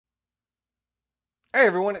Hey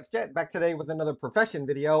everyone, it's Jet back today with another profession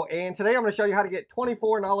video, and today I'm going to show you how to get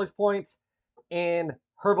 24 knowledge points in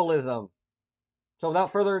Herbalism. So without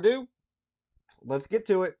further ado, let's get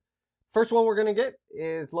to it. First one we're going to get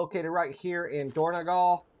is located right here in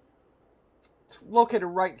Dornogal. It's located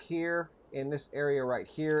right here in this area right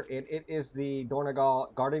here, and it is the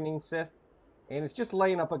Dornogal gardening Scythe, and it's just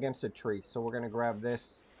laying up against a tree. So we're going to grab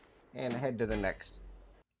this and head to the next.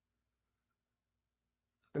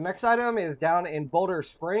 The next item is down in Boulder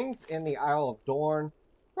Springs in the Isle of Dorn,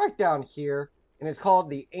 right down here, and it's called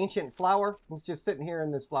the Ancient Flower. It's just sitting here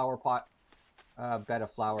in this flower pot bed of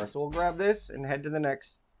flowers. So we'll grab this and head to the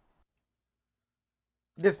next.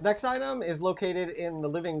 This next item is located in the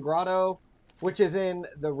Living Grotto, which is in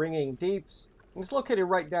the Ringing Deeps. And it's located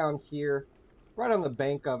right down here, right on the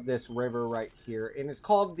bank of this river right here, and it's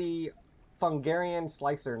called the Fungarian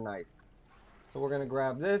slicer knife. So we're going to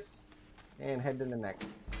grab this and head to the next.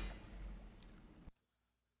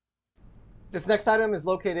 This next item is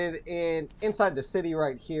located inside the city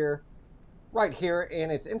right here,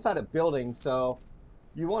 and it's inside a building. So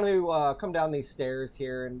you want to come down these stairs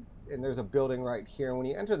here, and there's a building right here. And when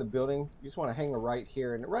you enter the building, you just want to hang a right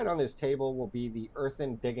here, and right on this table will be the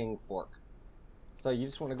Earthen digging fork. So you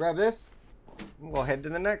just want to grab this, and we'll head to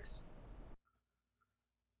the next.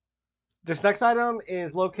 This next item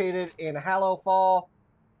is located in Hallowfall,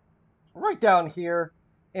 right down here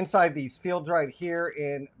inside these fields right here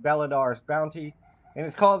in Beledar's bounty, and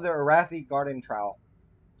it's called the Arathi garden trowel.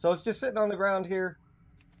 So it's just sitting on the ground here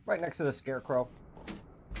right next to the scarecrow.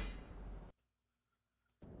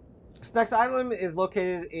 This next item is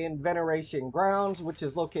located in Veneration Grounds, which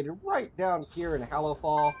is located right down here in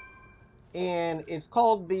Hallowfall, and it's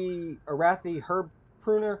called the Arathi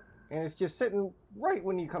Pruner, and it's just sitting right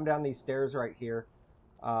when you come down these stairs right here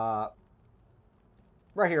on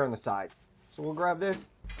the side. So we'll grab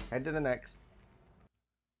this, head to the next.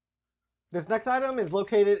 This next item is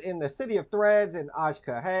located in the City of Threads in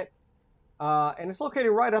Ajkahet, and it's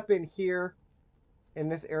located right up in here, in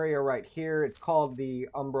this area right here. It's called the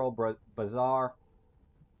Umbral Bazaar,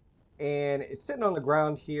 and it's sitting on the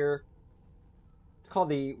ground here. It's called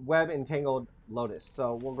the Web Entangled Lotus.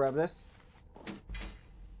 So we'll grab this.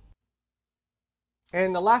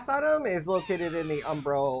 And the last item is located in the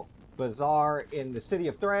Umbral Bazaar in the City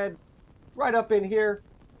of Threads, right up in here,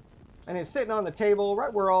 and it's sitting on the table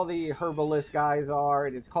right where all the herbalist guys are,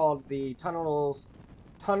 and it's called the Tunneler's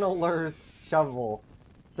Shovel.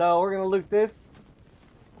 So we're gonna loot this,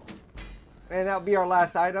 and that'll be our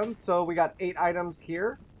last item. So we got 8 items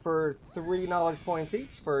here for 3 knowledge points each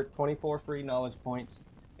for 24 free knowledge points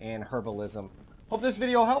and Herbalism. Hope this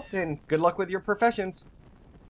video helped, and good luck with your professions.